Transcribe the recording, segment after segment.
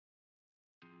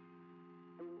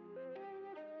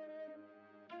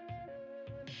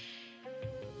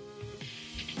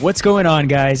What's going on,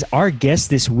 guys? Our guest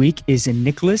this week is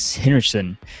Nicholas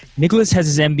Hinrichsen. Nicholas has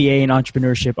his MBA in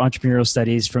entrepreneurial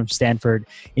studies from Stanford.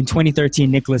 In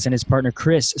 2013, Nicholas and his partner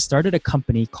Chris started a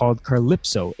company called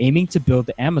Calypso, aiming to build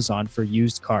the Amazon for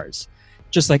used cars.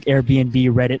 Just like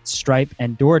Airbnb, Reddit, Stripe,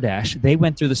 and DoorDash, they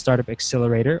went through the startup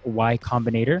accelerator, Y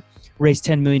Combinator, raised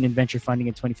 $10 million in venture funding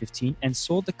in 2015, and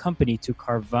sold the company to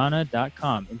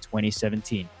Carvana.com in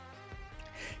 2017.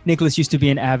 Nicholas used to be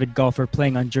an avid golfer,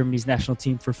 playing on Germany's national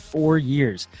team for 4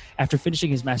 years. After finishing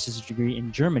his master's degree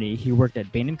in Germany, he worked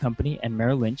at Bain & Company and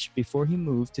Merrill Lynch before he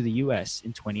moved to the U.S.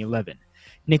 in 2011.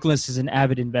 Nicholas is an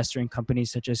avid investor in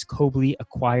companies such as Cobley,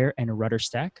 Acquire, and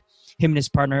RudderStack. Him and his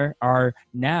partner are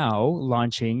now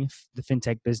launching the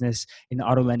fintech business in the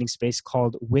auto lending space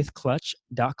called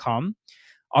withclutch.com.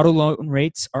 Auto loan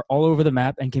rates are all over the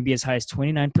map and can be as high as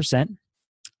 29%.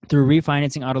 Through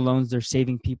refinancing auto loans, they're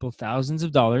saving people thousands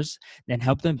of dollars and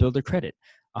help them build their credit.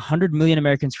 100 million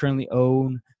Americans currently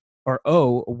owe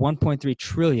 1.3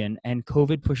 trillion, and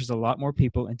COVID pushes a lot more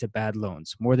people into bad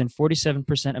loans. More than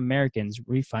 47% Americans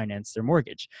refinance their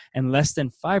mortgage, and less than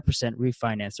 5%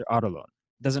 refinance their auto loan.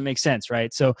 Doesn't make sense,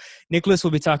 right? So Nicholas will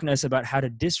be talking to us about how to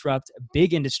disrupt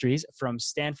big industries from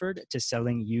Stanford to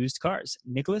selling used cars.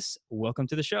 Nicholas, welcome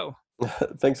to the show.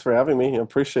 Thanks for having me. I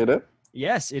appreciate it.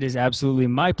 Yes, it is absolutely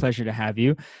my pleasure to have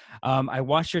you. I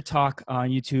watched your talk on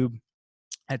YouTube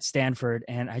at Stanford,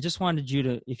 and I just wanted you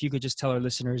to, if you could just tell our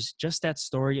listeners just that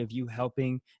story of you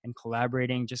helping and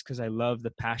collaborating, just because I love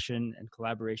the passion and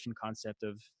collaboration concept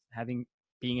of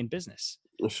being in business.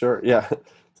 Sure. Yeah.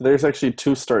 So there's actually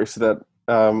two stories to that.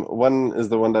 One is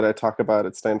the one that I talk about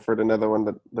at Stanford. Another one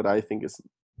that I think is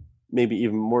maybe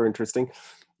even more interesting.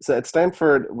 So at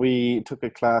Stanford, we took a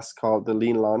class called the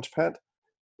Lean Launchpad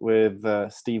with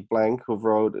Steve Blank, who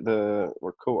wrote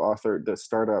or co-authored the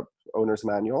Startup Owner's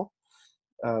Manual.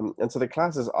 And so the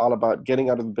class is all about getting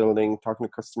out of the building, talking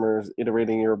to customers,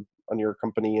 iterating on your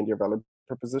company and your value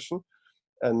proposition.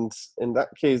 And in that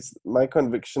case, my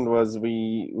conviction was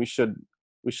we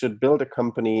should build a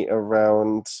company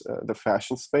around the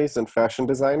fashion space and fashion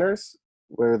designers,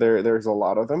 where there's a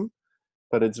lot of them,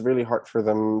 but it's really hard for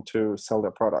them to sell their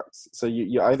products. So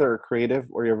you either are creative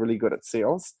or you're really good at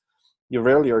sales. You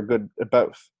rarely are good at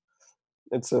both.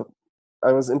 And so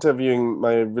I was interviewing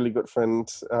my really good friend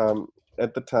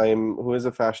at the time, who is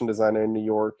a fashion designer in New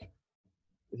York.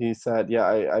 He said, yeah,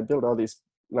 I build all these,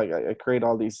 I create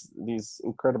all these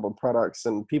incredible products,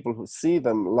 and people who see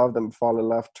them, love them, fall in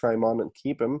love, try them on and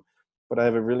keep them. But I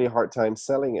have a really hard time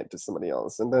selling it to somebody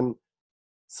else. And then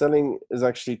selling is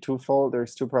actually twofold.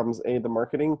 There's two problems. A, the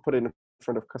marketing, put it in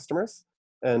front of customers.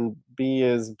 And B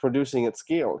is producing at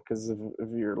scale, because if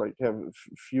you're have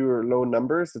fewer low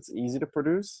numbers, it's easy to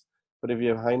produce. But if you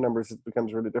have high numbers, it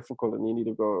becomes really difficult, and you need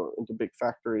to go into big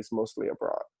factories, mostly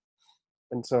abroad.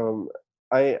 And so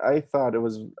I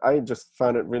just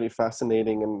found it really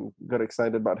fascinating and got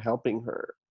excited about helping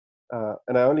her.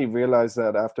 And I only realized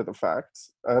that after the fact.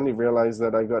 I only realized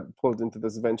that I got pulled into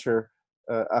this venture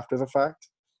after the fact.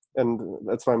 And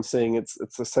that's why I'm saying it's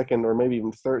the second or maybe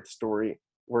even third story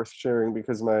worth sharing,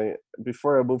 because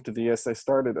before I moved to the US, I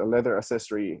started a leather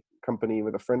accessory company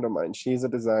with a friend of mine. She's a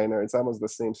designer. It's almost the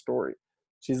same story.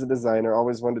 She's a designer,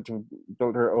 always wanted to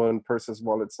build her own purses,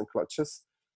 wallets, and clutches.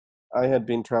 I had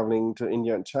been traveling to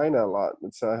India and China a lot,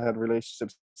 and so I had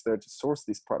relationships there to source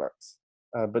these products.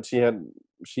 But she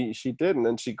didn't,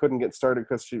 and she couldn't get started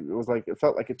because it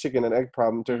felt like a chicken and egg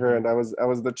problem to her, and I was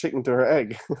the chicken to her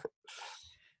egg.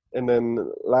 And then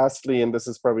lastly, and this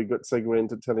is probably a good segue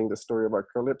into telling the story about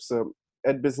Calypso,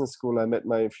 at business school, I met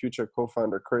my future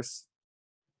co-founder, Chris,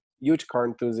 huge car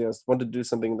enthusiast, wanted to do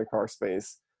something in the car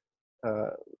space,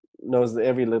 knows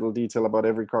every little detail about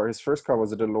every car. His first car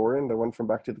was a DeLorean, the one from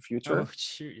Back to the Future. Oh,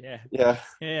 shoot, yeah. Yeah.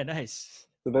 Yeah, nice.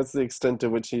 So that's the extent to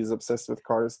which he's obsessed with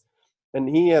cars. And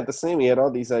he had the same. He had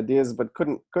all these ideas, but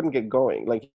couldn't get going.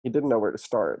 He didn't know where to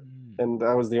start. And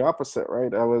I was the opposite,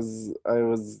 right? I was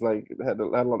had a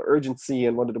lot of urgency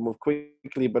and wanted to move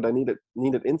quickly, but I needed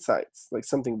insights,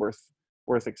 something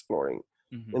worth exploring.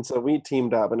 Mm-hmm. And so we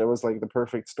teamed up, and it was the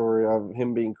perfect story of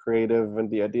him being creative and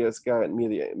the ideas guy, and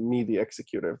me the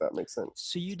executor, if that makes sense.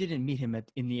 So you didn't meet him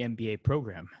in the MBA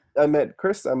program? I met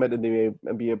Chris. I met in the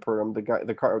MBA program,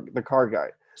 the car guy.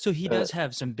 So he does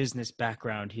have some business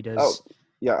background. He does. Oh,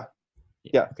 yeah.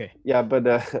 Okay. Yeah, but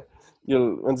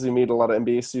once you meet a lot of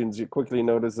MBA students, you quickly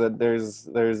notice that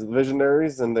there's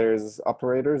visionaries and there's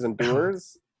operators and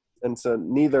doers, and so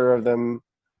neither of them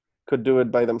could do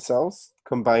it by themselves.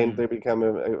 Combined, they become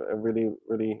a really,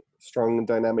 really strong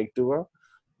dynamic duo.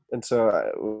 And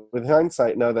so with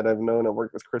hindsight, now that I've known and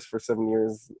worked with Chris for 7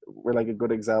 years, we're a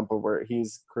good example where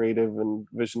he's creative and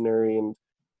visionary, and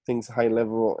things high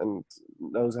level and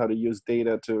knows how to use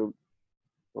data to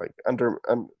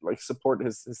like support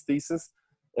his thesis,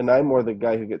 and I'm more the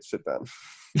guy who gets shit done.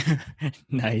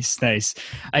 Nice, nice.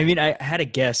 I mean, I had a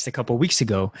guest a couple of weeks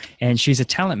ago, and she's a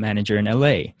talent manager in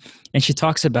LA. And she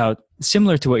talks about,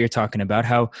 similar to what you're talking about,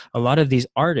 how a lot of these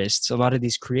artists, a lot of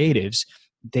these creatives,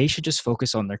 they should just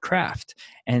focus on their craft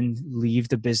and leave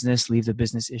the business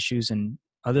issues and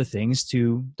other things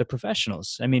to the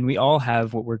professionals. I mean, we all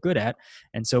have what we're good at,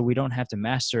 and so we don't have to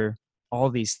master all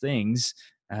these things.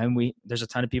 And there's a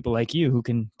ton of people like you who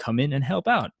can come in and help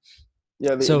out.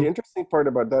 Yeah, the So, interesting part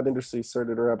about that industry, sorry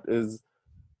to interrupt, is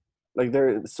like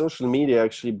their social media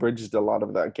actually bridged a lot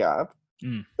of that gap.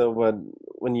 mm, So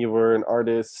when you were an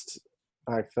artist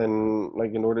back then,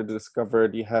 like in order to discover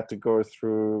it, you had to go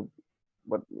through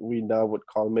what we now would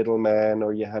call middleman,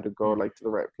 or you had to go mm, like to the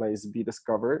right place to be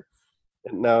discovered.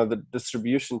 And now the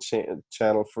distribution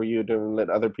channel for you to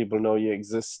let other people know you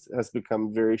exist has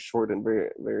become very short and very,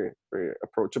 very, very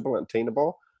approachable and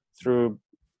attainable through,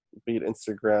 be it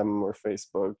Instagram or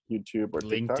Facebook, YouTube or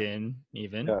TikTok, LinkedIn,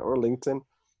 even. yeah, or LinkedIn.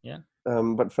 Yeah.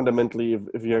 But fundamentally,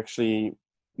 if you actually,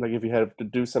 like, if you have to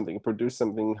do something, produce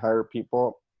something, hire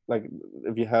people, like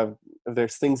if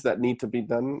there's things that need to be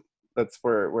done, that's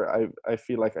where I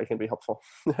feel like I can be helpful.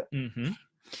 Mm-hmm.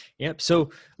 Yep. So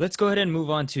let's go ahead and move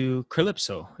on to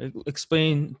Calypso.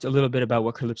 Explain a little bit about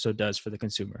what Calypso does for the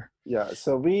consumer. Yeah.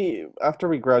 So after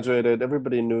we graduated,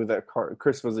 everybody knew that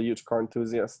Chris was a huge car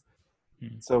enthusiast.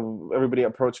 Mm. So everybody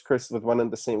approached Chris with one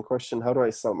and the same question: how do I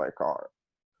sell my car?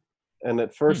 And at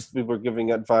Mm. first we were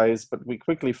giving advice, but we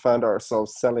quickly found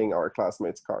ourselves selling our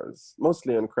classmates' cars,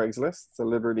 mostly on Craigslist. So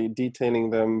literally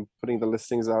detailing them, putting the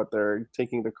listings out there,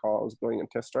 taking the calls, going on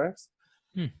test drives.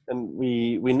 Mm. And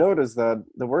we noticed that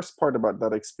the worst part about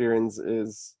that experience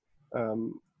is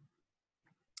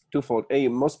twofold. A,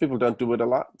 most people don't do it a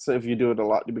lot. So if you do it a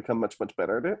lot, you become much, much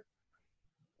better at it.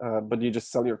 But you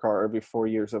just sell your car every 4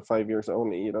 years or 5 years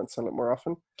only. You don't sell it more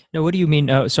often. Now, what do you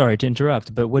mean? Sorry to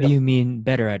interrupt, but what do Yeah. you mean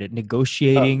better at it?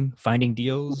 Negotiating, finding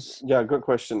deals? Yeah, good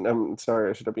question. I'm sorry,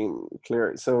 I should have been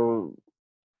clear. So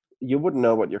you wouldn't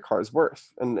know what your car is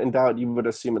worth. And in doubt, you would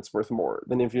assume it's worth more.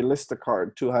 Then if you list the car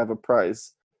too high of a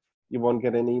price, you won't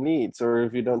get any leads. Or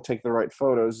if you don't take the right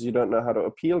photos, you don't know how to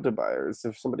appeal to buyers.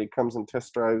 If somebody comes and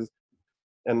test drives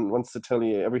and wants to tell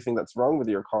you everything that's wrong with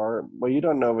your car, well, you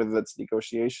don't know whether that's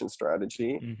negotiation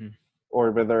strategy Mm-hmm. or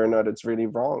whether or not it's really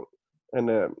wrong.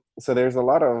 And so there's a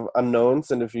lot of unknowns.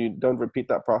 And if you don't repeat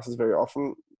that process very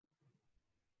often,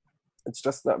 it's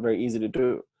just not very easy to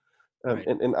do. Right.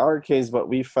 In our case, what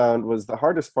we found was the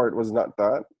hardest part was not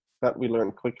that we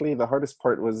learned quickly. The hardest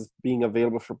part was being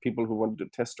available for people who wanted to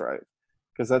test drive,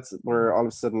 because that's where all of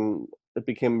a sudden it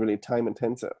became really time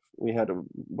intensive. We had to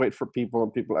wait for people,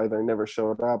 and people either never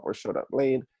showed up or showed up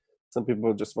late. Some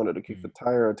people just wanted to kick the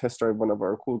tire or test drive one of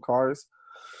our cool cars.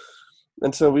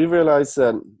 And so we realized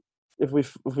that if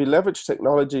we leverage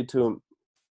technology to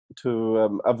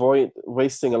avoid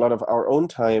wasting a lot of our own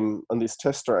time on these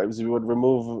test drives, we would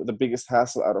remove the biggest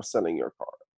hassle out of selling your car.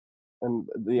 And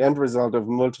the end result of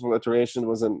multiple iteration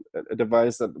was a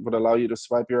device that would allow you to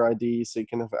swipe your ID so you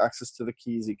can have access to the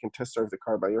keys. You can test drive the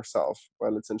car by yourself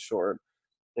while it's insured.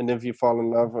 And if you fall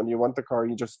in love and you want the car,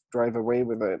 you just drive away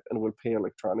with it and will pay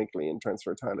electronically and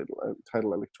transfer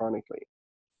title electronically.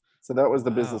 So that was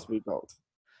the business Wow. we built.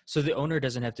 So the owner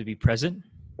doesn't have to be present?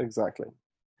 Exactly.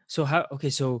 So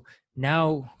so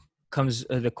now comes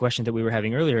the question that we were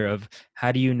having earlier of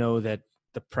how do you know that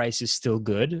the price is still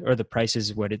good or the price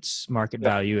is what its market Yeah.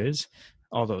 value is?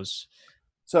 All those.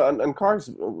 So on cars,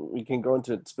 we can go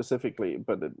into it specifically,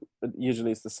 but it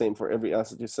usually is the same for every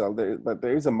asset you sell. But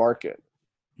there is a market.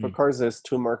 For Mm. cars, there's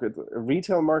two markets: a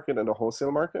retail market and a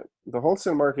wholesale market. The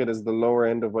wholesale market is the lower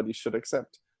end of what you should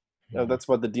accept. Mm. That's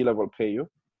what the dealer will pay you,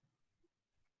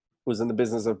 who's in the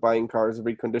business of buying cars,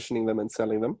 reconditioning them, and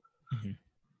selling them. Mhm.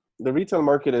 The retail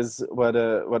market is what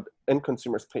end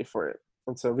consumers pay for it.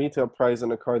 And so retail price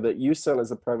on a car that you sell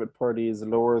as a private party is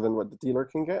lower than what the dealer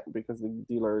can get, because the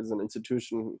dealer is an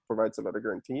institution who provides a lot of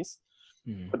guarantees.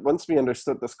 Mm. But once we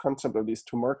understood this concept of these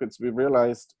two markets, we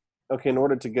realized, okay, in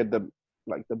order to get the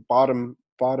bottom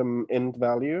end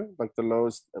value, like the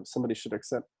lowest somebody should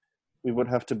accept, we would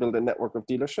have to build a network of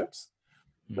dealerships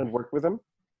Mm. and work with them.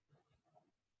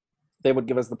 They would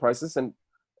give us the prices, and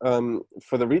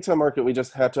for the retail market, we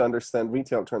just had to understand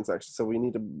retail transactions. So we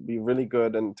need to be really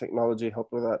good, and technology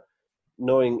helped with that,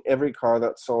 knowing every car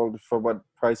that sold, for what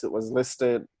price it was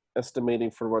listed,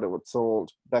 estimating for what it would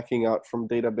sold, backing out from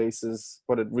databases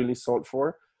what it really sold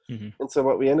for. Mhm. And so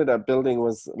what we ended up building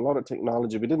was a lot of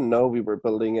technology. We didn't know we were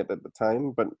building it at the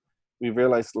time, but we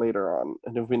realized later on.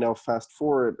 And if we now fast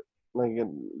forward, Like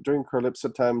during Calypso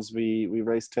times, we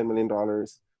raised $10 million.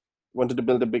 Wanted to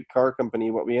build a big car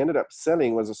company. What we ended up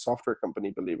selling was a software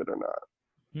company, believe it or not.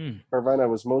 Hmm. Carvana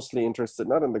was mostly interested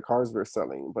not in the cars we're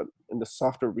selling, but in the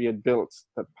software we had built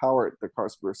that powered the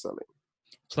cars we're selling.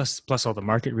 Plus all the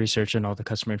market research and all the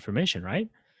customer information, right?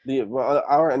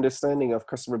 Our understanding of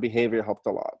customer behavior helped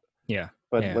a lot, Yeah.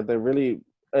 but Yeah. they really,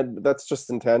 and that's just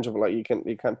intangible. Like you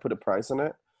can't put a price on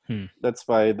it. Hmm. That's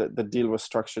why the deal was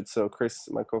structured. So Chris,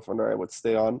 my co-founder, I would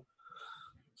stay on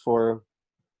for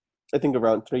I think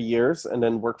around 3 years, and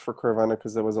then work for Carvana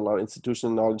because there was a lot of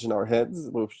institutional knowledge in our heads,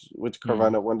 which Hmm.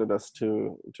 Carvana wanted us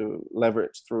to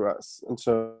leverage through us. And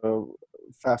so,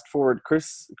 fast forward,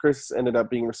 Chris ended up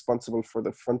being responsible for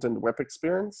the front end web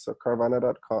experience, so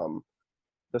Carvana.com,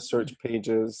 the search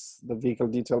pages, the vehicle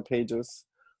detail pages,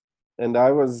 and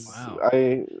Wow.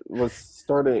 I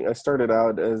started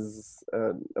out as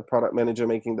a product manager,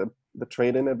 making the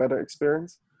trade in a better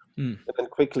experience, Hmm. and then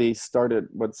quickly started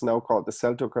what's now called the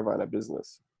Sell to Carvana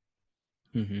business.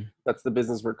 Mm-hmm. That's the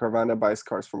business where Carvana buys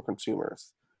cars from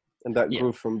consumers. And that Yeah.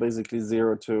 grew from basically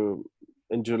zero to,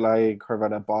 in July,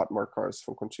 Carvana bought more cars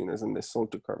from consumers and they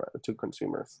sold to Carvana to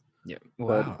consumers. Yeah.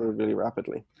 So it Wow. grew really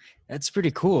rapidly. That's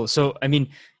pretty cool. So, I mean,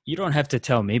 you don't have to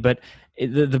tell me, but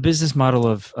the business model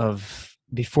of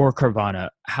before Carvana,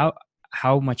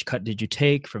 how much cut did you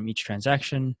take from each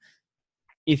transaction?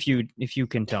 If you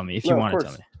can tell me, if you No, of want to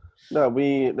tell me. course. No,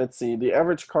 let's see, the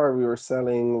average car we were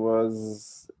selling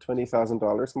was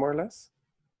 $20,000 more or less.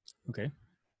 Okay.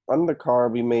 On the car,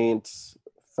 we made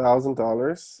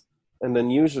 $1,000. And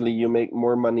then usually you make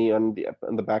more money on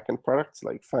the back end products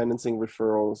like financing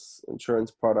referrals, insurance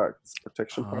products,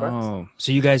 protection products. Oh,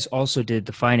 so you guys also did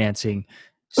the financing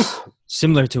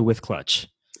similar to with Clutch.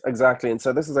 Exactly. And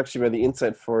so this is actually where the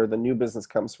insight for the new business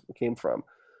came from.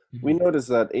 We Mhm. noticed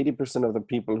that 80% of the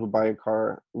people who buy a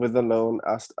car with a loan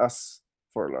asked us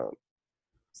for a loan.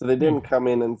 So they Hmm. didn't come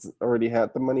in and already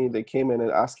had the money. They came in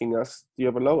and asking us, "Do you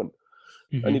have a loan?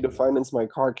 I need to Hmm. finance my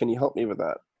car. Can you help me with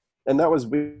that?" And that was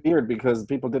weird because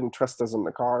people didn't trust us on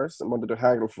the cars and wanted to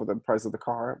haggle for the price of the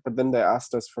car. But then they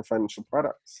asked us for financial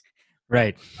products.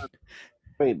 Right.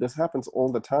 Wait, this happens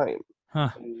all the time, Huh.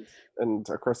 and, and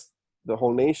across the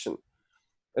whole nation.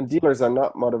 And dealers are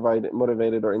not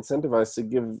motivated or incentivized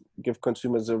to give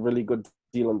consumers a really good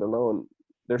deal on the loan.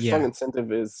 Their strong Yeah.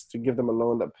 incentive is to give them a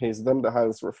loan that pays them the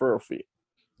highest referral fee.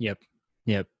 Yep.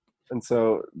 Yep. And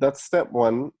so that's step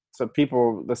one. So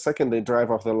people, the second they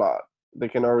drive off the lot, they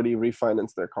can already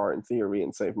refinance their car in theory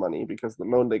and save money because the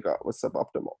loan they got was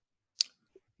suboptimal.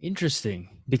 Interesting.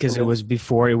 Because And it then was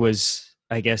before it was,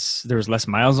 I guess there was less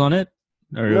miles on it,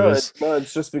 or it no, was.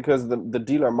 it's just because the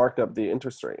dealer marked up the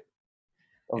interest rate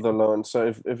of the loan.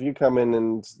 So if you come in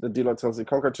and the dealer tells you,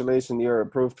 "Congratulations, you're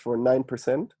approved for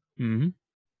 9%," Hmm.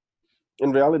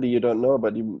 in reality you don't know,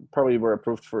 but you probably were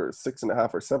approved for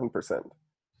 6.5 or 7%.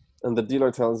 And the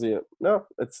dealer tells you, "No,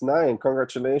 it's 9,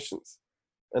 congratulations."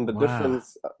 And the Wow.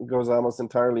 difference goes almost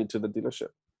entirely to the dealership.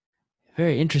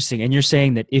 Very interesting. And you're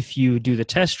saying that if you do the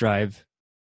test drive,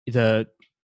 the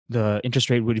the interest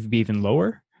rate would be even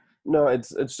lower? No,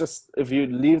 it's just if you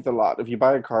leave the lot, if you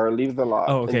buy a car, leave the lot,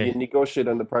 Oh, and you okay. negotiate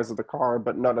on the price of the car,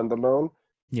 but not on the loan,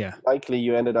 Yeah. likely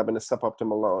you ended up in a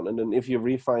suboptimal loan. And then if you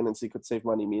refinance, you could save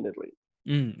money immediately.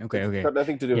 Okay, It's okay. got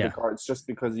nothing to do with the Yeah, car. It's just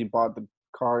because you bought the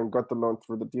car and got the loan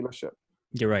through the dealership.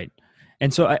 you're right.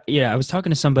 And so I was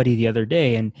talking to somebody the other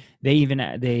day and they even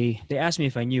they asked me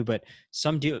if I knew, but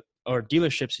some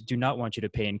dealerships do not want you to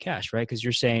pay in cash, right? Because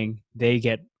you're saying they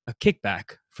get a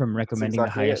kickback from That's recommending the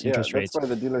exactly it. highest Yeah, interest that's rates. why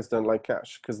the dealers don't like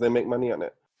cash because they make money on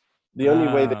it. The only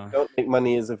way they Ah, don't make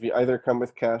money is if you either come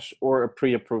with cash or a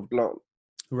pre-approved loan.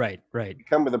 right, right. You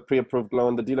come with a pre-approved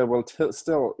loan, the dealer will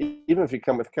still, even if you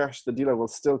come with cash, the dealer will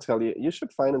still tell you, "You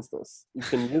should finance this. You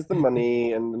can use the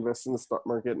money and invest in the stock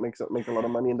market, make a lot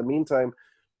of money. In the meantime,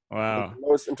 the Wow.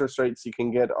 lowest interest rates you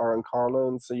can get are on car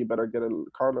loans, so you better get a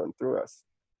car loan through us."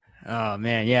 Oh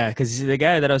man, yeah, because the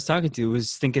guy that I was talking to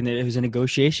was thinking that it was a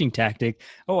negotiation tactic.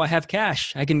 Oh, I have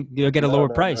cash. I can get a No, lower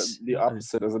no, no. price. The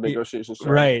opposite is a Y- negotiation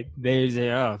strategy. Right. They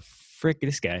say, oh, frick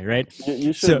this guy, right?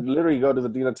 You So, should literally go to the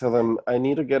dealer, tell them, "I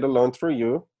need to get a loan through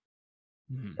you,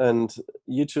 mhm. and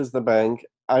you choose the bank.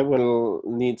 I will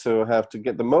need to have to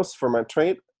get the most for my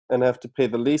trade and have to pay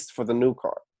the least for the new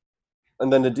car."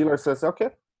 And then the dealer says, "Okay,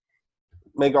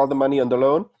 make all the money on the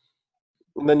loan."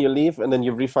 And then you leave and then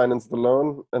you refinance the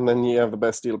loan and then you have the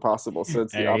best deal possible. So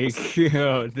it's the There you opposite.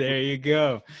 go. There you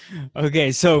go.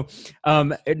 Okay, so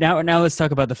now let's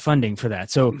talk about the funding for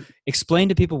that. So explain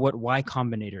to people what Y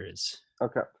Combinator is.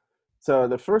 Okay. So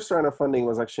the first round of funding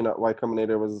was actually not Y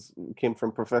Combinator, was came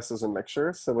from professors and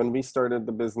lecturers. So when we started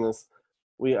the business,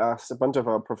 we asked a bunch of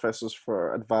our professors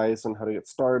for advice on how to get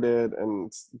started,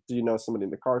 and do you know somebody in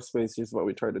the car space? Here's what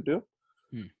we try to do.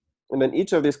 Hmm. And then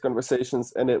each of these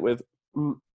conversations ended with,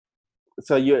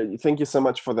 so thank you so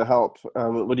much for the help.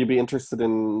 Would you be interested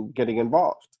in getting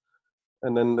involved?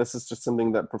 And then this is just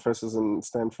something that professors in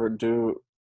Stanford do,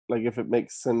 like if it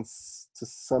makes sense to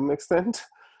some extent,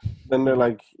 then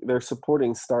they're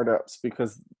supporting startups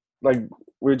because like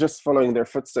we're just following their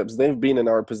footsteps. They've been in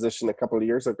our position a couple of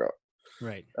years ago.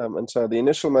 Right. And so the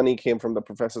initial money came from the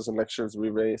professors and lecturers.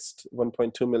 We raised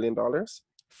 $1.2 million.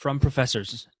 From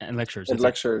professors and lecturers. And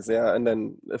lecturers, yeah, and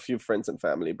then a few friends and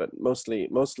family, but mostly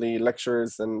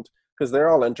lecturers, and because they're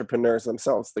all entrepreneurs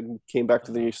themselves. They came back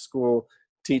to the school,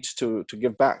 teach to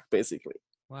give back, basically.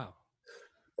 Wow.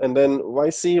 And then Y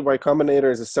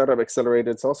Combinator is a startup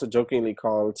accelerator. It's also jokingly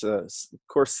called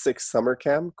Course 6 Summer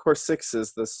Camp. Course 6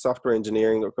 is the software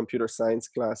engineering or computer science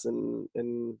class in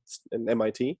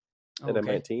MIT, at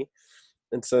MIT.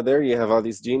 And so there you have all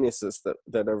these geniuses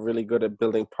that are really good at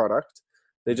building product.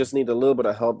 They just need a little bit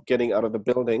of help getting out of the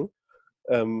building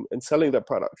and selling their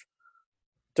product.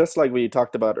 Just like we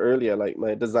talked about earlier, like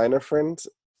my designer friend,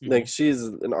 like she's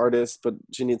an artist, but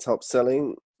she needs help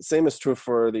selling. Same is true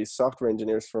for the software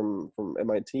engineers from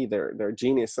MIT. They're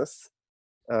geniuses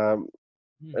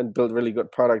and build really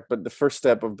good product. But the first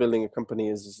step of building a company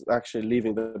is actually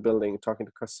leaving the building, talking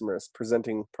to customers,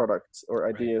 presenting products or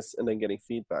ideas, and then getting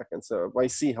feedback. And so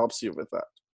YC helps you with that.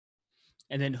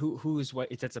 And then who is what?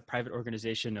 That's a private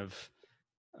organization of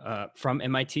from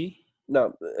MIT.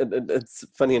 No, it's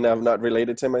funny enough, not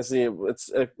related to MIT. It's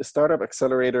a startup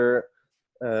accelerator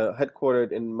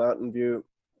headquartered in Mountain View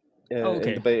in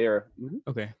the Bay Area.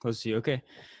 Okay, close to you. Okay,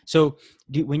 so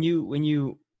when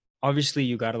you obviously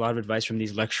you got a lot of advice from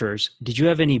these lecturers. Did you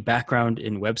have any background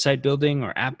in website building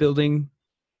or app building?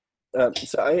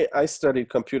 So I studied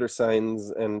computer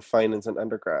science and finance in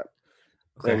undergrad.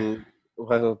 Okay. And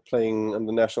while playing on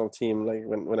the national team, like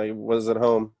when I was at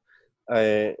home,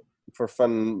 I, for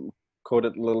fun,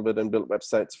 coded a little bit and built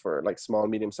websites for like small,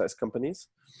 medium-sized companies.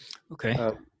 Okay.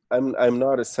 I'm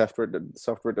not a software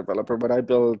developer, but I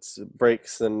build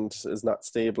breaks and is not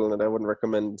stable, and I wouldn't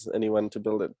recommend anyone to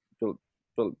build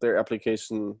their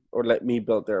application or let me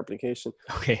build their application.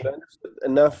 Okay. But I understood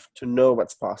enough to know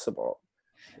what's possible.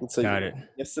 And so Got it.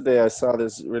 yesterday I saw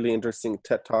this really interesting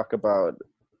TED talk about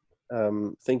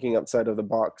thinking outside of the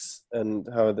box, and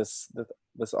how this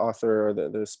author or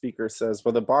the speaker says,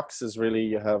 well, the box is really,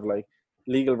 you have like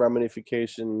legal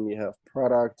ramification, you have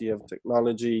product, you have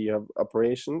technology, you have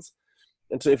operations.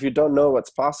 And so if you don't know what's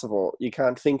possible, you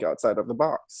can't think outside of the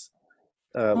box.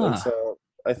 And so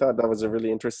I thought that was a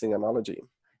really interesting analogy.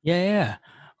 Yeah.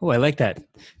 Oh, I like that.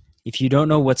 If you don't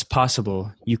know what's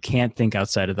possible, you can't think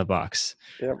outside of the box.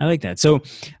 Yeah. I like that. So,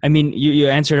 I mean, you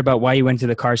answered about why you went to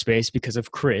the car space because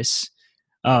of Chris.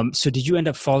 So did you end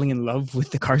up falling in love with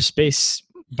the car space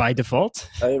by default?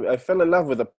 I fell in love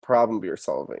with the problem we are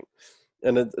solving.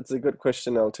 And it's a good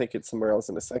question. I'll take it somewhere else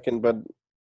in a second. But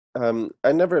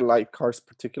I never liked cars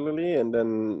particularly. And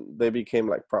then they became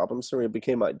like problems. So it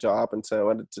became my job. And so I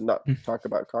wanted to not talk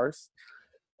about cars.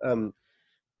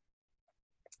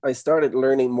 I started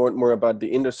learning more and more about the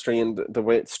industry and the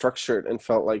way it's structured, and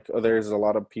felt like, oh, there's a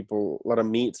lot of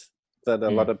meat that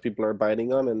a lot of people are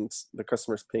biting on, and the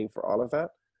customer's paying for all of that.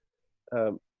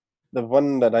 The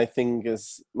one that I think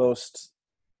is most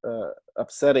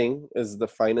upsetting is the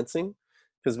financing,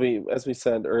 because as we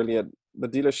said earlier, the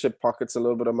dealership pockets a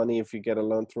little bit of money if you get a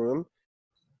loan through them.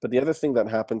 But the other thing that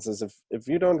happens is if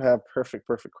you don't have perfect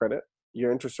credit,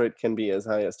 your interest rate can be as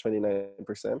high as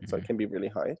 29%. So it can be really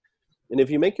high. And if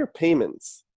you make your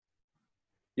payments,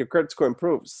 your credit score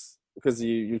improves because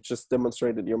you just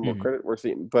demonstrated you're more credit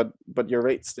worthy, but your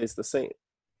rate stays the same.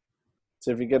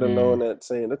 So if you get a loan at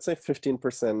let's say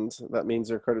 15%, that means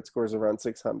your credit score is around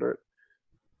 600.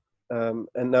 And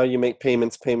now you make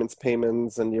payments,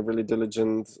 and you're really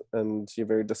diligent and you're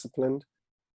very disciplined.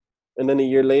 And then a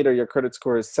year later, your credit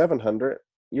score is 700.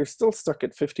 You're still stuck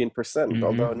at 15%,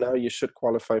 although now you should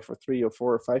qualify for 3 or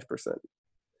 4 or 5%.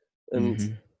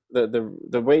 And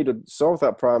the way to solve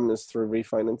that problem is through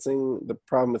refinancing. The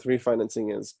problem with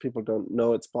refinancing is people don't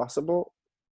know it's possible,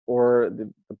 or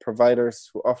the providers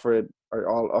who offer it are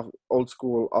all old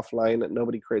school, offline, and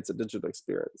nobody creates a digital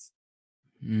experience.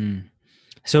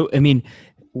 So, I mean,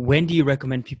 when do you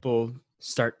recommend people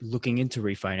start looking into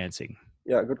refinancing?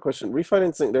 Yeah, good question.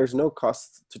 Refinancing, there's no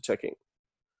cost to checking.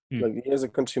 Like, as a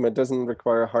consumer, it doesn't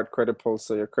require a hard credit pull,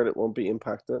 so your credit won't be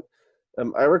impacted.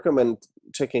 I recommend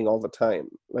checking all the time.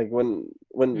 Like when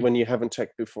you haven't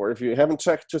checked before. If you haven't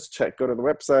checked, just check. Go to the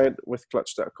website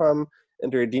withclutch.com,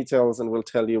 enter your details, and we'll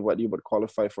tell you what you would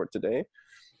qualify for today.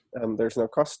 There's no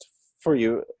cost for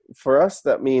you. For us,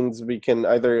 that means we can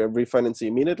either refinance you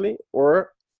immediately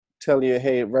or tell you,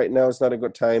 hey, right now is not a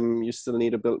good time. You still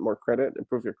need to build more credit,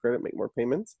 improve your credit, make more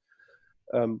payments.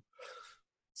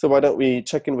 So why don't we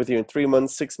check in with you in 3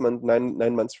 months, 6 months,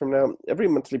 9 months from now? Every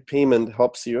monthly payment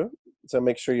helps you. So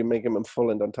make sure you make them in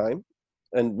full and on time.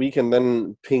 And we can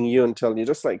then ping you and tell you,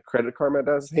 just like Credit Karma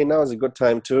does, hey, now is a good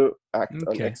time to act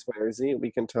on Okay. X, Y, or Z.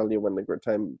 We can tell you when the good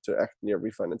time to act and your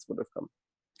refinance would have come.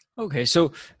 Okay,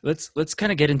 so let's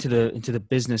kind of get into the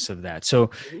business of that. So,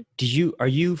 Mhm. are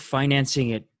you financing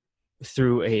it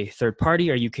through a third party?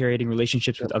 Are you creating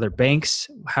relationships Yeah. with other banks?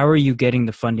 How are you getting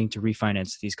the funding to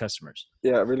refinance these customers?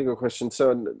 Yeah, really good question.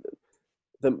 So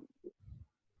the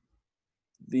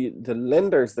the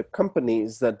lenders, the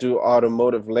companies that do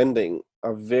automotive lending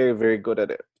are very, very good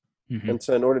at it. Hmm. And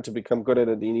so in order to become good at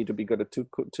it, you need to be good at two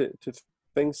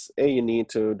things. A, you need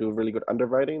to do really good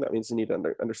underwriting. That means you need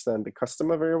to understand the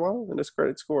customer very well and his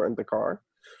credit score and the car.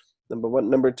 Number one.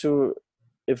 Number two,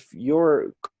 if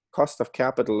your cost of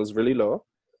capital is really low,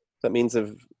 that means if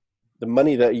the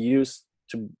money that you use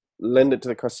to lend it to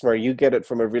the customer, you get it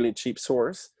from a really cheap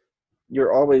source,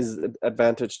 you're always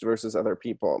advantaged versus other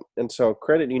people. And so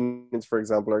credit unions, for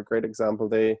example, are a great example.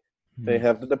 They Hmm.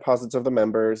 have the deposits of the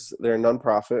members. They're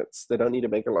nonprofits. They don't need to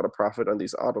make a lot of profit on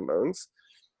these auto loans.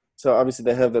 So obviously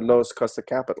they have the lowest cost of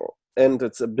capital, and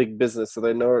it's a big business, so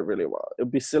they know it really well.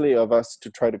 It'd be silly of us to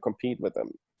try to compete with them.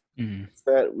 Hmm.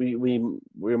 That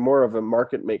we're more of a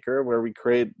market maker where we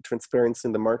create transparency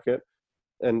in the market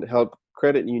and help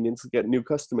credit unions get new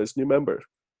customers, new members.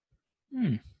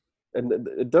 Hmm. And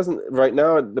it doesn't right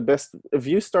now. The best, if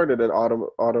you started an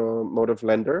automotive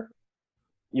lender,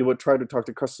 you would try to talk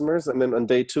to customers, and then on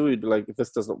day two you'd be like, if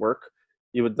this doesn't work,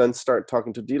 you would then start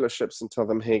talking to dealerships and tell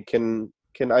them, hey, can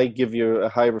I give you a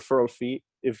high referral fee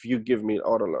if you give me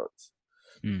auto loans?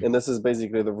 Hmm. And this is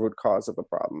basically the root cause of the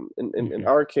problem. In Hmm.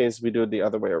 our case, we do it the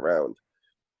other way around.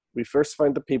 We first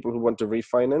find the people who want to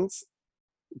refinance,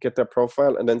 get their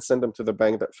profile, and then send them to the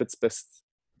bank that fits best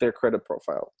their credit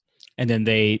profile. And then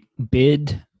they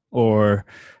bid, or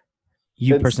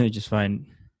you it's personally just find.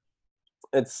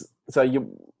 it's so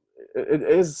you it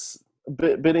is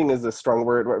bidding is a strong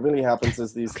word. What really happens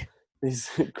is these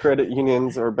credit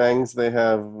unions or banks, they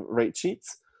have rate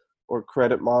sheets or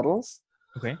credit models.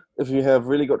 Okay. If you have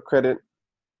really good credit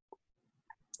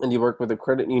and you work with a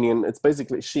credit union, it's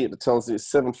basically a sheet that tells you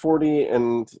 740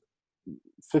 and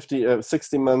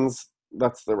 60 months,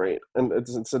 that's the rate. And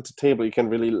it's a table, you can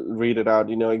really read it out.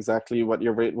 You know exactly what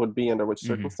your rate would be under which Hmm.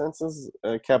 circumstances.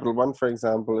 Capital One, for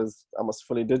example, is almost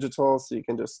fully digital, so you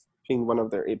can just ping one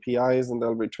of their APIs and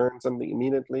they'll return something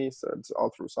immediately. So it's all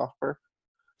through software.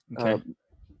 Okay. Um,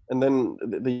 and then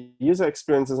the user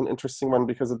experience is an interesting one,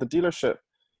 because at the dealership,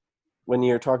 when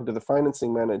you're talking to the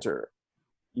financing manager,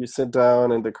 you sit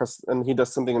down and and he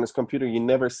does something on his computer. You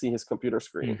never see his computer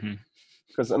screen, Hmm.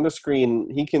 because on the screen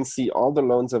he can see all the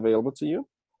loans available to you.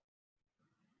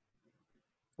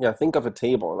 Yeah, think of a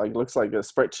table, like it looks like a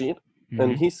spreadsheet,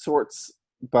 and Hmm. he sorts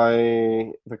by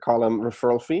the column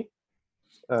referral fee,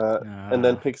 and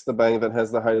then Ah. picks the bank that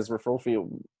has the highest referral fee.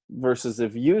 Versus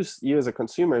if you as a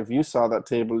consumer, if you saw that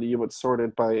table, you would sort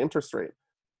it by interest rate,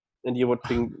 and you would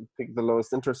pick the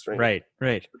lowest interest rate. Right.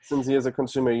 Right. But since you as a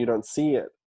consumer, you don't see it,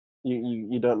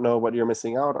 you don't know what you're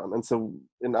missing out on. And so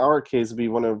in our case, we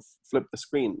want to flip the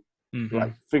screen,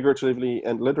 like Hmm. figuratively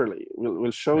and literally.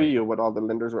 We'll show Right. you what all the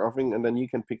lenders are offering, and then you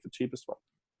can pick the cheapest one.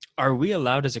 Are we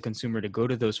allowed as a consumer to go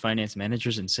to those finance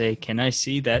managers and say, "Can I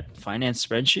see that finance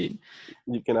spreadsheet?"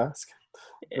 You can ask.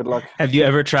 Good luck. Have you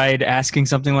ever tried asking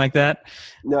something like that?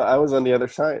 No, I was on the other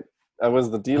side. I was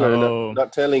the dealer, Oh,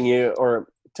 not telling you, or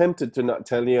tempted to not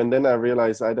tell you, and then I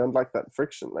realized I don't like that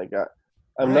friction. Like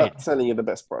I'm right. not selling you the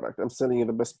best product. I'm selling you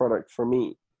the best product for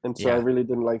me, and so I Yeah. really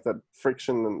didn't like that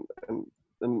friction,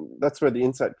 and that's where the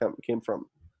insight came from.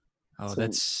 Oh, So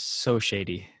that's so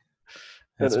shady. it,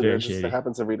 That's it, very it just shady.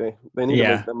 happens every day. They need to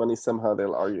make Yeah, their money somehow.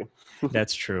 They'll argue.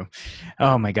 that's true.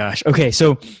 Oh my gosh. Okay,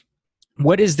 so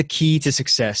what is the key to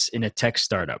success in a tech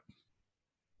startup?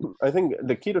 I think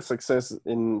the key to success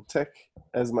in tech,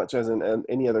 as much as in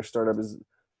any other startup, is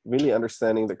really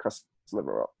understanding the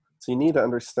customer well. So you need to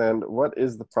understand what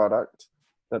is the product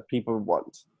that people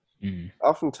want. Mm.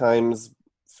 Oftentimes,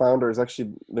 founders,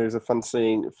 actually, there's a fun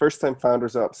saying: first-time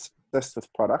founders are obsessed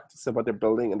with product, so what they're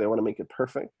building, and they want to make it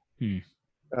perfect. Mm.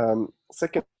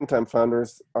 Second-time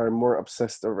founders are more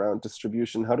obsessed around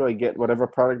distribution. How do I get whatever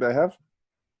product I have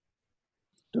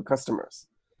to customers?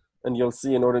 And you'll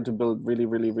see, in order to build really,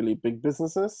 really, really big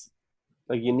businesses,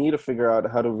 like you need to figure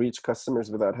out how to reach customers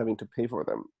without having to pay for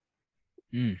them.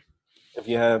 Mm. If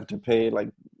you have to pay like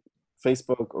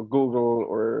Facebook or Google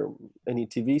or any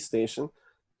TV station,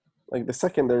 like the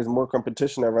second there's more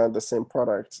competition around the same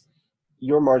product,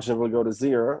 your margin will go to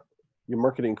zero, your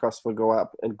marketing costs will go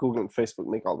up, and Google and Facebook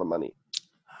make all the money.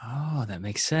 Oh, that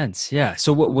makes sense. Yeah.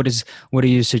 So what are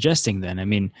you suggesting then? I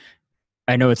mean,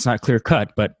 I know it's not clear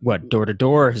cut, but what, door to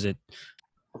door? Is it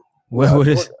Yeah, what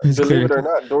is believe clear? it or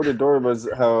not, door to door was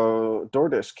how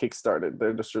DoorDash kickstarted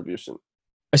their distribution.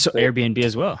 So So Airbnb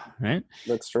as well, right?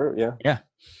 that's true, yeah. Yeah.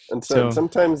 And so So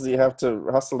sometimes you have to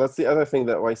hustle. That's the other thing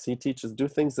that YC teaches: do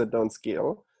things that don't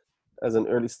scale as an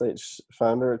early stage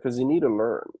founder, because you need to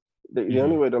learn. The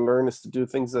only way to learn is to do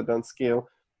things that don't scale.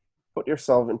 Put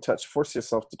yourself in touch, force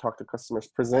yourself to talk to customers,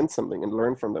 present something and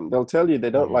learn from them. They'll tell you they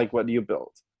don't like what you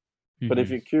built, but if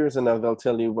you're curious enough, they'll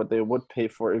tell you what they would pay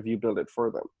for if you build it for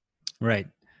them. Right.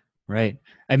 Right.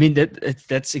 I mean,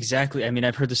 that's exactly, I mean,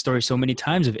 I've heard the story so many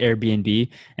times of Airbnb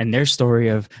and their story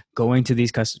of going to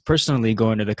these customers, personally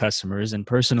going to the customers and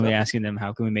personally asking them,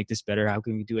 how can we make this better? How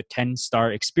can we do a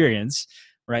 10-star experience,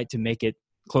 right? To make it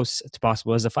close to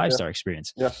possible as a 5-star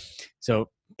experience. Yeah. So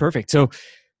perfect. So,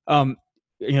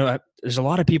 there's a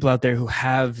lot of people out there who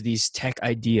have these tech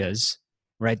ideas,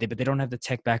 right? But they don't have the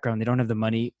tech background. They don't have the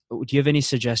money. Do you have any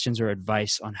suggestions or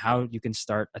advice on how you can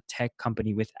start a tech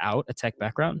company without a tech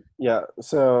background? Yeah.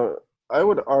 So I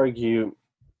would argue,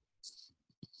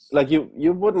 like you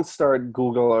wouldn't start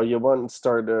Google or you wouldn't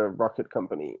start a rocket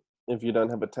company if you don't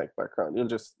have a tech background.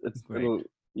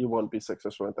 You won't be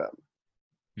successful at that.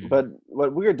 But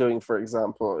what we're doing, for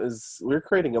example, is we're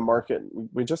creating a market.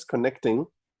 We're just connecting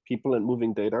people and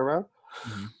moving data around.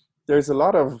 There's a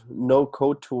lot of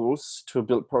no-code tools to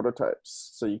build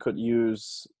prototypes. So you could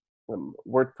use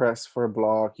WordPress for a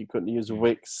blog. You could use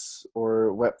Wix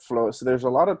or Webflow. So there's a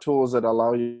lot of tools that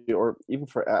allow you, or even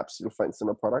for apps, you'll find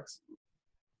similar products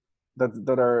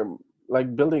that are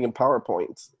like building in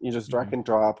PowerPoint. You just drag and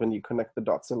drop and you connect the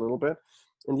dots a little bit.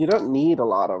 And you don't need a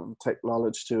lot of tech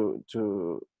knowledge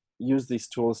to use these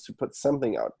tools to put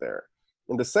something out there.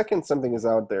 And the second something is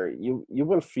out there, you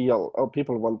will feel, oh,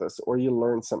 people want this, or you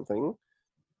learn something.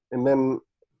 And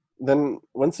then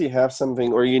once you have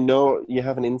something, or you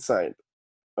have an insight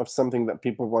of something that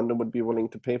people want and would be willing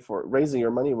to pay for, raising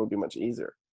your money will be much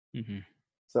easier.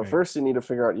 So first you need to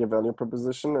figure out your value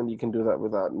proposition, and you can do that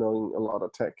without knowing a lot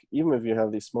of tech. Even if you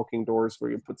have these smoking doors where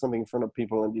you put something in front of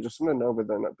people and you just want to know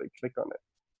whether or not they click on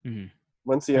it.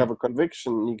 Once you have a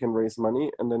conviction, you can raise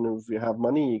money, and then if you have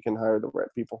money, you can hire the right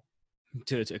people.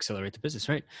 To accelerate the business,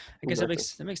 right? I guess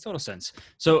that makes total sense.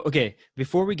 So, okay,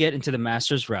 before we get into the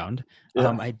master's round,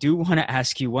 I do want to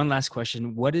ask you one last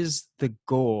question. What is the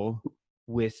goal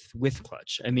with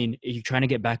Clutch? I mean, are you trying to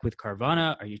get back with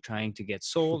Carvana? Are you trying to get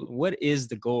sold? What is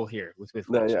the goal here with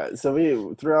Clutch? Yeah. So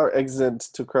we, through our exit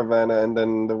to Carvana and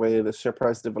then the way the share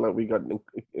price developed, we got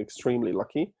extremely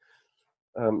lucky.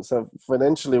 So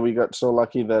financially, we got so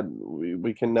lucky that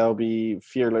we can now be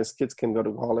fearless. Kids can go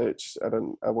to college.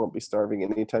 I won't be starving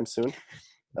anytime soon.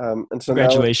 And so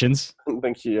congratulations.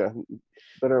 Thank you. Yeah.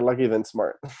 Better lucky than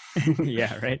smart.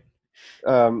 Yeah, right.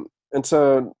 And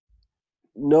so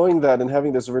knowing that and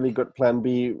having this really good plan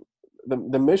B,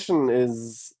 the mission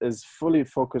is fully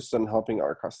focused on helping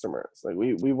our customers. Like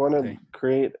we want to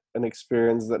create an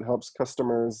experience that helps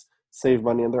customers save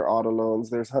money on their auto loans.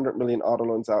 There's 100 million auto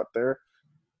loans out there.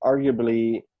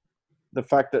 Arguably, the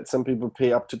fact that some people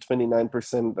pay up to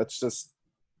 29%, that's just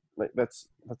like that's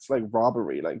like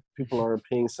robbery. Like people are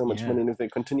paying so much money, and if they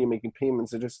continue making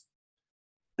payments,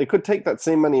 they could take that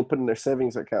same money and put in their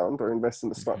savings account or invest in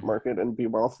the stock market and be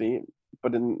wealthy,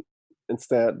 but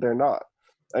instead they're not.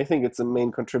 I think it's a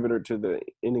main contributor to the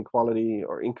inequality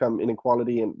or income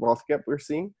inequality and wealth gap we're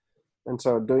seeing. And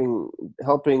so doing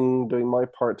my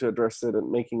part to address it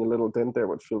and making a little dent there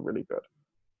would feel really good.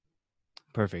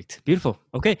 Perfect. Beautiful.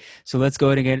 Okay, so let's go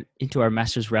ahead and get into our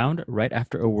master's round right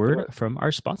after a word from our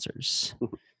sponsors.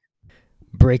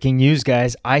 Breaking news,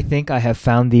 guys. I think I have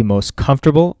found the most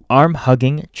comfortable,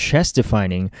 arm-hugging,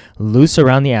 chest-defining, loose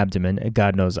around the abdomen,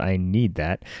 God knows I need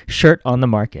that, shirt on the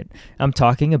market. I'm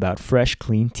talking about Fresh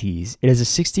Clean Tees. It is a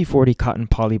 60/40 cotton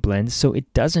poly blend, so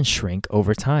it doesn't shrink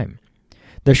over time.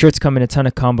 Their shirts come in a ton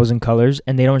of combos and colors,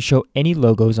 and they don't show any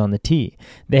logos on the tee.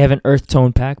 They have an earth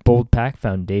tone pack, bold pack,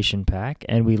 foundation pack,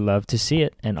 and we love to see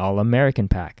it, an all-American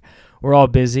pack. We're all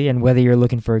busy, and whether you're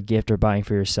looking for a gift or buying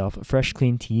for yourself, Fresh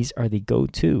Clean Tees are the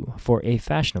go-to for a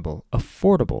fashionable,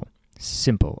 affordable,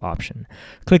 simple option.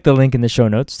 Click the link in the show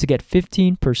notes to get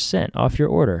 15% off your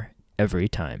order every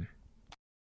time.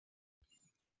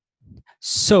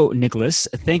 So, Nicholas,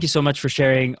 thank you so much for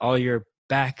sharing all your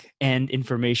back end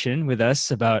information with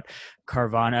us about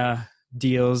Carvana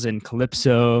deals and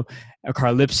Calypso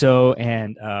Calypso,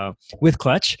 and with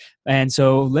Clutch. And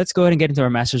so let's go ahead and get into our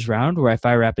Masters round where I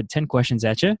fire rapid 10 questions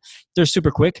at you. They're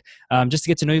super quick, just to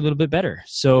get to know you a little bit better.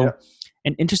 So, Yeah.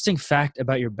 an interesting fact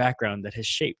about your background that has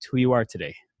shaped who you are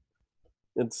today.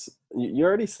 It's you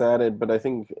already said it, but I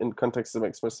think in context it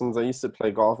makes more sense. I used to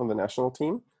play golf on the national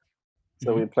team.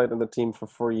 So Hmm. we played on the team for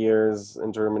 4 years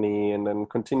in Germany and then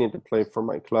continued to play for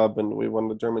my club, and we won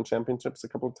the German championships a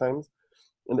couple of times.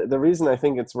 And the reason I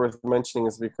think it's worth mentioning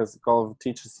is because golf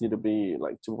teaches you to be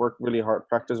like to work really hard,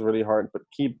 practice really hard, but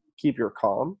keep your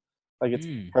calm. Like it's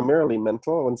Mm. primarily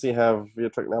mental. Once you have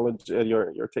your technology,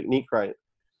 your technique right,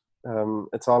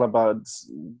 it's all about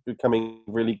becoming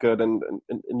really good and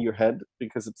in your head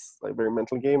because it's like a very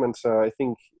mental game. And so I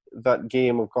think that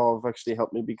game of golf actually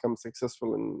helped me become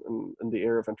successful in the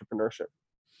area of entrepreneurship.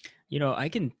 I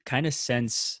can kind of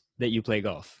sense that you play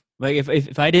golf. Like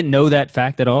if I didn't know that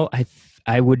fact at all,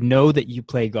 I would know that you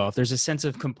play golf. There's a sense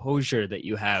of composure that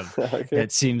you have Okay,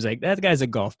 that seems like that guy's a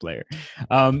golf player.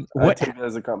 I What take it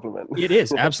as a compliment. it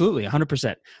is absolutely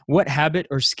 100%. What habit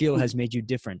or skill has made you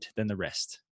different than the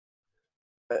rest?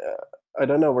 uh, I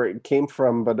don't know where it came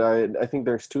from, but I think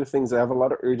there's two things. I have a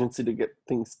lot of urgency to get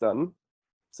things done.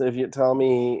 So if you tell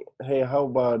me, hey, how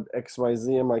about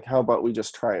XYZ? I'm like, how about we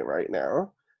just try it right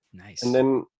now? And Nice.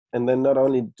 then and then not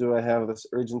only do I have this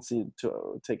urgency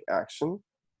to take action,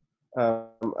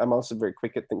 I'm also very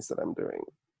quick at things that I'm doing.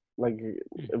 Like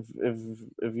Hmm.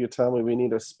 if you tell me we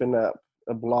need to spin up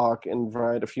a blog and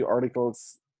write a few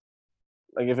articles,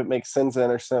 like if it makes sense, I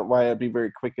understand why I'd be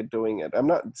very quick at doing it. I'm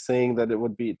not saying that it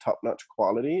would be top-notch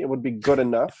quality. It would be good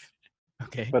enough,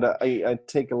 Okay. but I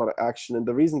take a lot of action. And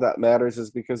the reason that matters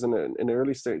is because in an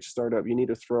early stage startup, you need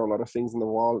to throw a lot of things in the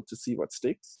wall to see what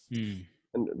sticks. Hmm.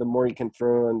 And the more you can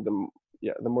throw and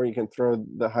the more you can throw,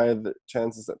 the higher the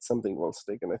chances that something will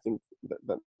stick. And I think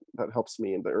that helps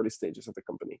me in the early stages of the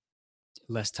company.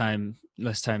 Less time.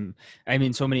 I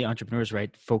mean, so many entrepreneurs,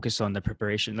 right, focus on the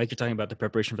preparation. Like you're talking about the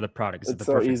preparation for the product. Is it the It's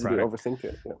so perfect easy to product? overthink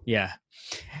it. Yeah. Yeah.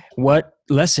 What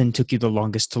lesson took you the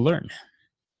longest to learn?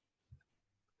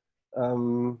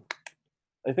 um,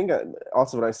 I think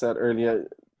also what I said earlier,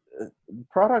 uh,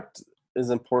 product is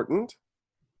important,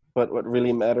 but what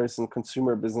really matters in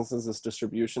consumer businesses is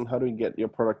distribution. How do you get your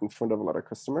product in front of a lot of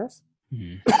customers?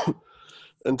 Hmm.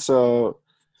 And so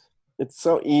it's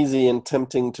so easy and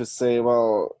tempting to say,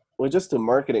 well, we just do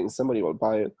marketing, somebody will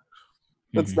buy it.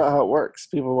 That's Hmm. not how it works.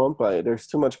 People won't buy it. There's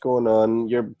too much going on.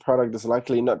 Your product is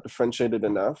likely not differentiated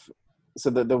enough. So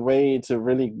the way to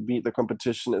really beat the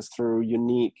competition is through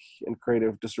unique and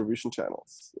creative distribution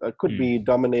channels. It could Hmm. be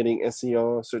dominating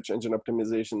SEO, search engine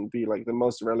optimization, be like the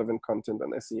most relevant content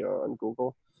on SEO on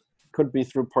Google. Could be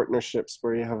through partnerships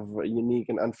where you have a unique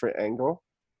and unfair angle.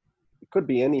 It could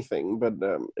be anything, but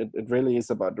it really is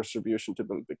about distribution to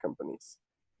build big companies.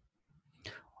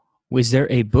 Was there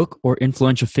a book or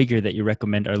influential figure that you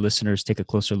recommend our listeners take a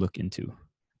closer look into?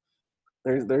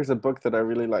 There's a book that I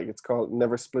really like. It's called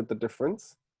Never Split the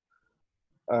Difference.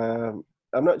 Um,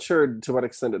 I'm not sure to what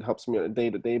extent it helps me on a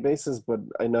day-to-day basis, but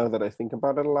I know that I think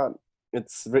about it a lot.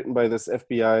 It's written by this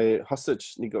FBI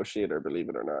hostage negotiator, believe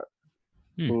it or not,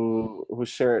 Hmm. who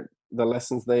shared the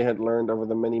lessons they had learned over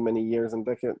the many years and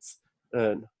decades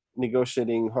uh,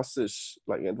 negotiating hostage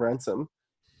like at ransom.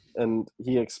 And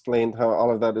he explained how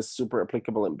all of that is super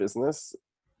applicable in business.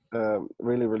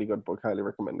 Really good book. Highly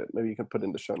recommend it. Maybe you can put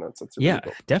in the show notes. It's a really Yeah,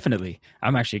 cool. definitely.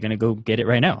 I'm actually gonna go get it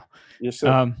right now. You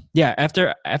should. Yeah,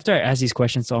 after I ask these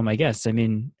questions to all my guests, I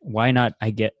mean, why not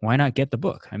get the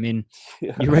book? I mean,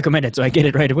 Yeah, you recommend it, so I get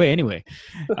it right away anyway.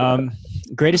 Um,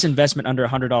 Greatest investment under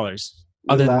 $100,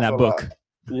 you other than laugh a that lot. book.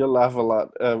 You'll laugh a lot.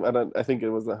 I don't. I think it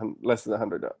was less than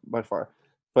 100 by far.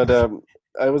 But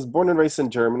I was born and raised in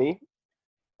Germany,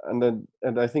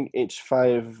 and I think age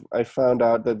 5 I found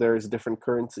out that there's different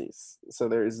currencies. So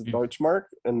there's Mm. Deutschmark,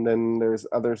 and then there's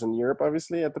others in Europe,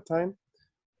 obviously at the time,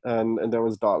 and there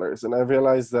was dollars. And I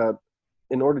realized that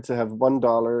in order to have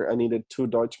 $1, I needed two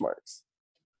Deutschmarks.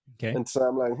 Okay. And so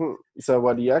I'm like, so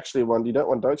what do you actually want? You don't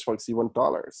want Deutschmarks, you want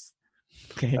dollars.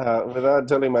 Okay. Without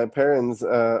telling my parents,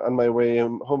 on my way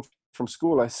home from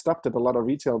school, I stopped at a lot of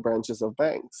retail branches of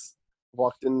banks.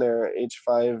 Walked in there, age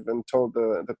 5, and told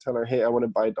the teller, "Hey, I want to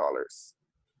buy dollars."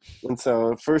 And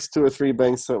so, first 2 or 3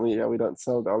 banks told me, "Yeah, we don't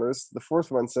sell dollars." The fourth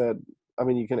one said, "I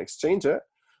mean, you can exchange it."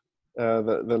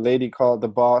 The lady called the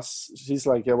boss. She's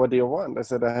like, "Yeah, what do you want?" I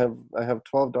said, "I have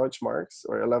 12 Deutschmarks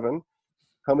or 11.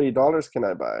 How many dollars can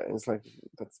I buy?" And it's like,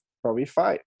 "That's probably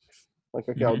 5." Like,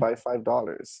 okay, I'll Hmm. buy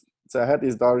 $5. So I had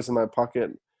these dollars in my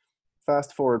pocket.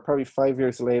 Fast forward, probably 5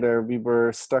 years later, we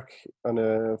were stuck on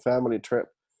a family trip.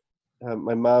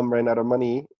 My mom ran out of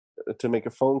money to make a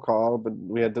phone call, but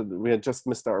we had just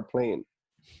missed our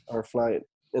flight.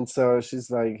 And so she's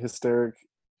like hysterical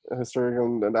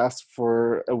and asked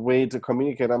for a way to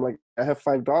communicate. I'm like, I have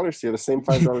 $5 here, the same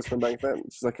 $5 from back then.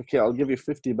 She's like, okay, I'll give you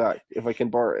 50 back if I can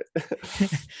borrow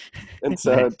it. And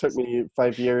so it took Nice. me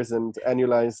 5 years, and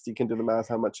annualized, you can do the math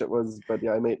how much it was. But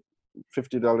yeah, I made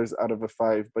 $50 out of a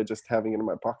five by just having it in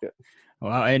my pocket.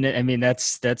 Wow, and I mean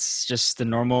that's just the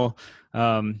normal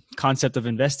concept of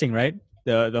investing, right?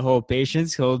 The whole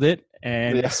patience, hold it,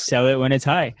 and Yeah, sell it when it's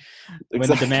high, when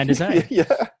the demand is exactly. high.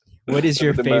 Yeah, What is when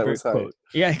your the demand favorite was high. quote?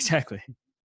 Yeah, exactly.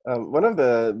 One of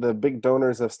the big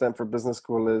donors of Stanford Business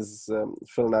School is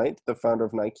Phil Knight, the founder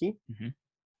of Nike, Hmm.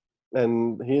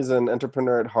 and he's an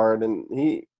entrepreneur at heart. And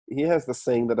he has the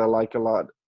saying that I like a lot: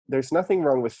 "There's nothing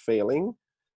wrong with failing,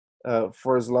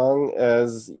 for as long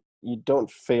as you don't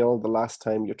fail the last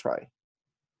time you try."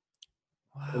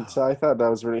 And Wow. so I thought that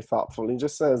was really thoughtful. He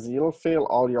just says you'll fail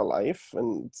all your life,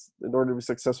 and in order to be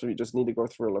successful, you just need to go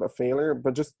through a lot of failure.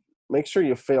 But just make sure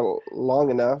you fail long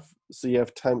enough so you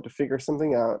have time to figure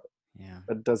something out Yeah.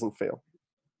 that doesn't fail.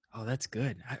 Oh, that's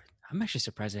good. I'm actually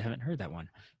surprised I haven't heard that one.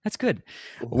 That's good.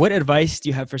 What advice do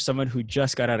you have for someone who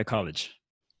just got out of college?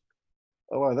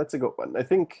 Oh wow, that's a good one. I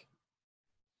think,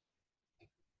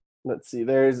 let's see,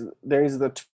 there's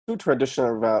the two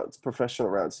traditional routes, professional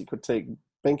routes you could take: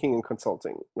 banking and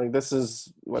consulting. Like, this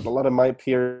is what a lot of my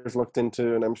peers looked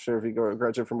into, and I'm sure if you go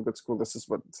graduate from a good school, this is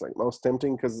what's like most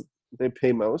tempting because they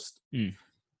pay most. Mm.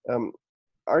 Um,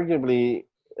 Arguably,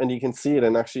 and you can see it,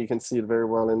 and actually you can see it very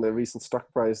well in the recent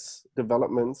stock price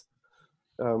developments.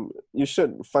 You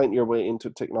should find your way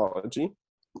into technology,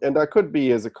 and that could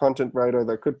be as a content writer,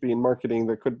 that could be in marketing,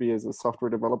 that could be as a software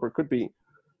developer, could be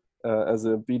as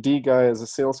a BD guy, as a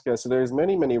sales guy. So there's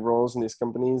many roles in these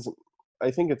companies. I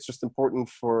think it's just important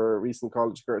for recent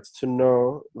college grads to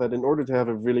know that in order to have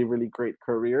a really great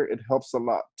career, it helps a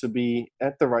lot to be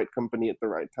at the right company at the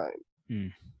right time.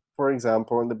 Mm. For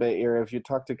example, in the Bay Area, if you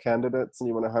talk to candidates and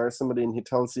you want to hire somebody and he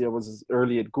tells you I was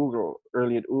early at Google,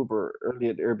 early at Uber, early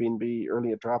at Airbnb,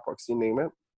 early at Dropbox, you name it,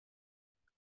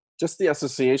 just the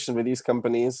association with these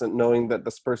companies and knowing that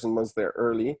this person was there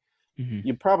early, Hmm.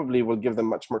 you probably will give them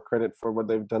much more credit for what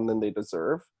they've done than they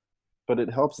deserve. But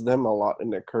it helps them a lot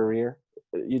in their career.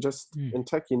 You just, Mm. in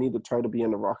tech, you need to try to be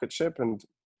in a rocket ship. And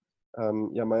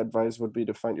yeah, my advice would be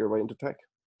to find your way into tech.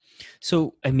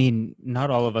 So, I mean, not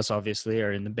all of us obviously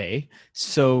are in the Bay.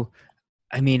 So,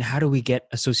 I mean, how do we get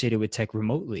associated with tech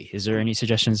remotely? Is there any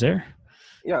suggestions there?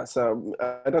 Yeah, so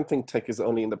I don't think tech is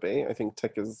only in the Bay. I think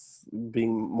tech is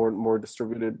being more and more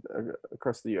distributed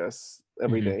across the US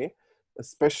every Hmm. day,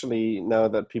 especially now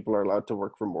that people are allowed to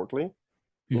work remotely.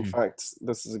 In Hmm. fact,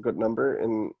 this is a good number.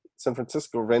 In San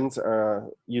Francisco, rents are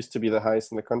used to be the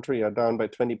highest in the country, are down by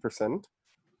 20%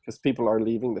 because people are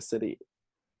leaving the city.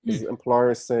 Because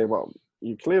employers say, well,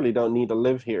 you clearly don't need to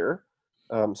live here,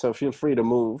 so feel free to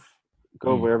move,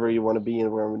 go Mm. wherever you want to be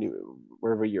and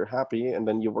wherever you're happy, and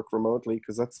then you work remotely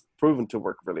because that's proven to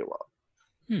work really well.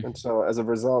 Mm. And so as a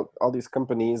result, all these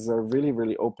companies are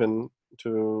really open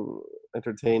to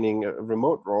entertaining a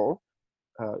remote role.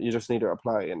 You just need to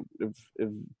apply, and if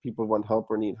people want help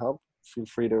or need help, feel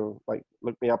free to like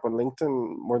look me up on LinkedIn.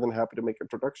 More than happy to make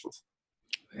introductions.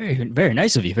 Very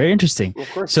nice of you. Very interesting. Of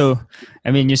course. So,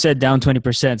 I mean, you said down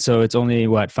 20%, so it's only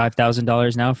what,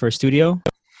 $5,000 now for a studio?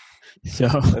 So,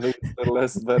 I think it's a little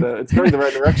less, but it's going the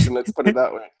right direction. Let's put it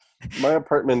that way. My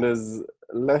apartment is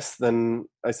less than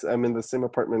I'm in the same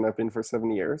apartment I've been for 7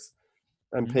 years.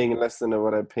 I'm paying less than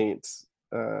what I paid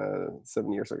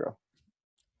 7 years ago.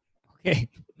 okay,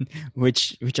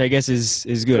 which I guess is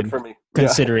Good good for me. Yeah.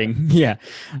 considering. Yeah.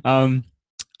 Um,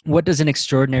 what does an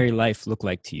extraordinary life look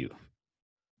like to you?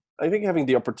 I think having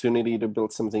the opportunity to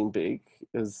build something big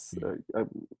is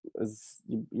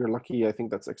you're lucky. I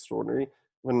think that's extraordinary.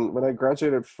 When I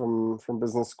graduated from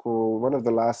business school, one of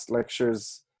the last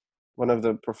lectures, one of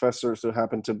the professors who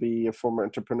happened to be a former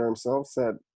entrepreneur himself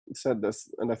said this,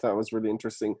 and I thought it was really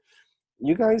interesting.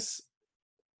 You guys,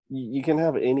 you can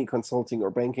have any consulting or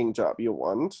banking job you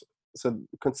want. So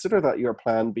consider that your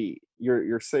plan B.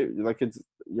 You're safe. Like, it's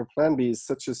your plan B is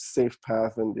such a safe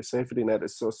path, and the safety net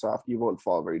is so soft you won't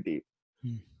fall very deep.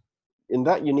 Mm. In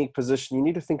that unique position, you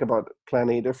need to think about plan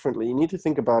A differently. You need to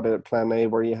think about a plan A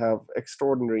where you have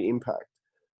extraordinary impact,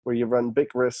 where you run big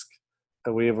risk,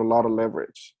 and where you have a lot of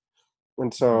leverage.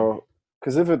 And Mm. so,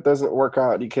 because if it doesn't work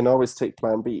out, you can always take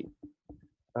plan B.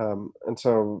 And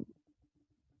so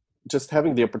just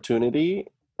having the opportunity,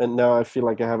 and now I feel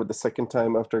like I have it the second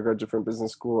time after I graduated from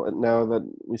business school, and now that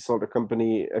we sold a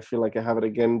company, I feel like I have it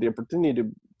again, the opportunity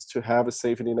to have a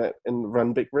safety net and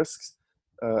run big risks.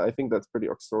 I think that's pretty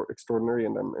extraordinary,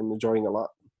 and I'm enjoying a lot.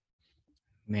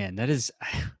 Man, that's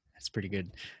pretty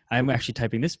good. I'm actually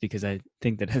typing this because I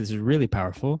think that is really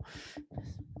powerful.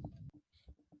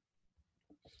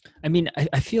 I mean,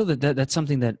 I feel that's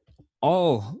something that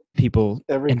all people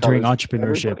Every entering college,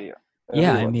 entrepreneurship, everybody,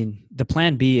 yeah, I everyone. mean, the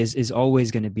plan B is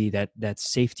always going to be that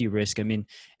safety risk. I mean,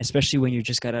 especially when you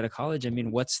just got out of college. I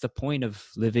mean, what's the point of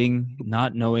living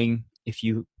not knowing if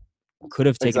you could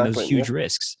have taken those Exactly. Yeah, huge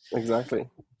risks? exactly.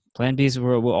 Plan Bs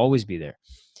will always be there.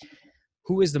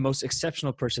 Who is the most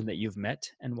exceptional person that you've met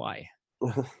and why?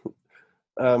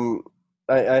 um,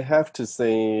 I have to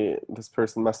say this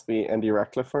person must be Andy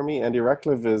Rachleff for me. Andy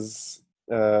Rachleff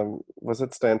was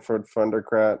at Stanford for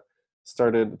undergrad,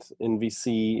 started in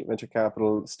VC venture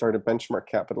capital, started Benchmark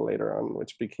Capital later on,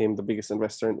 which became the biggest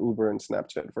investor in Uber and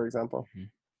Snapchat, for example. Mhm.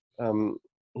 Um,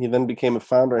 he then became a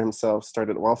founder himself,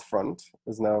 started Wealthfront,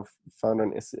 is now founder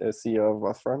and CEO of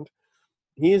Wealthfront.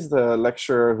 He is the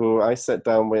lecturer who I sat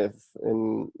down with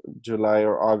in July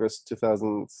or August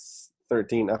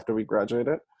 2013 after we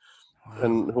graduated, Wow.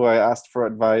 and who I asked for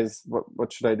advice.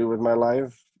 What should I do with my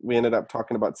life? We ended up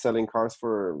talking about selling cars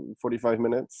for 45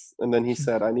 minutes. And then he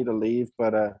said, I need to leave,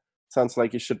 but sounds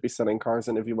like you should be selling cars.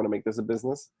 And if you want to make this a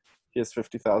business, here's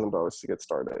 $50,000 to get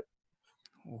started.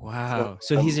 So Wow.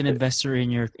 So he's an investor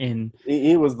in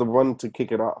he was the one to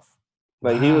kick it off.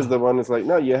 Like he was wow. the one who's like,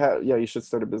 no, you should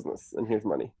start a business and here's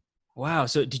money. Wow.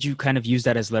 So did you kind of use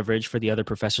that as leverage for the other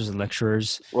professors and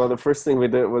lecturers? Well, the first thing we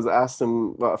did was ask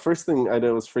him. Well, first thing I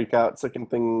did was freak out. Second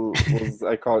thing was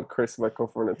I called Chris, my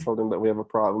co-founder, and told him that we have a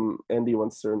problem. Andy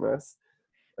wants to invest,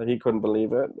 and he couldn't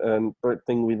believe it. And third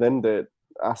thing we then did,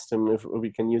 asked him if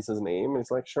we can use his name. And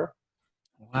he's like, sure.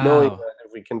 Knowing Wow. that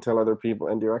if we can tell other people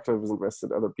and directly was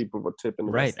invested, other people would tip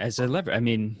and Right. invest. As a lever. I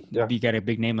mean, Yeah, you got a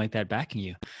big name like that backing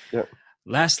you. yeah.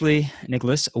 Lastly,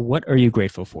 Nicholas, what are you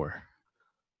grateful for?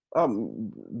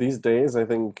 These days, I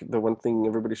think the one thing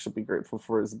everybody should be grateful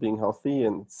for is being healthy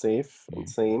and safe and Mhm.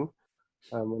 sane.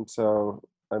 And so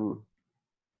I'm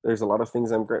there's a lot of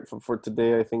things I'm grateful for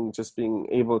today. I think just being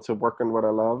able to work on what I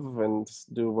love and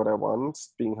do what I want,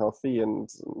 being healthy and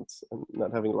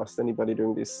not having lost anybody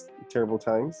during these terrible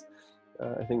times,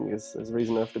 I think is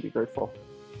reason enough to be grateful.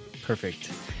 Perfect.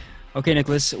 Okay,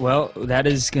 Nicholas. Well, that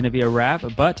is going to be a wrap,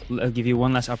 but I'll give you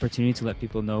one last opportunity to let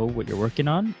people know what you're working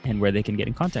on and where they can get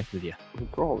in contact with you.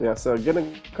 Cool. Yeah. So get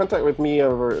in contact with me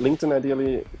over LinkedIn,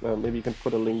 ideally. Maybe you can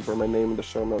put a link for my name in the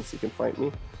show notes. So you can find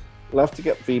me. Love to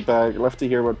get feedback. Love to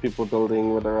hear what people are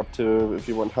building, what they're up to. If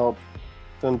you want help,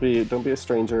 don't be a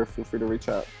stranger. Feel free to reach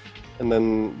out. And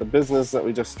then the business that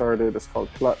we just started is called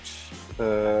Clutch.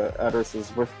 The address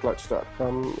is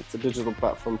withclutch.com. It's a digital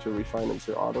platform to refinance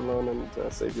your auto loan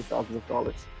and save you thousands of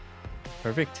dollars.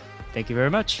 Perfect. Thank you very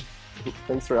much.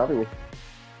 Thanks for having me.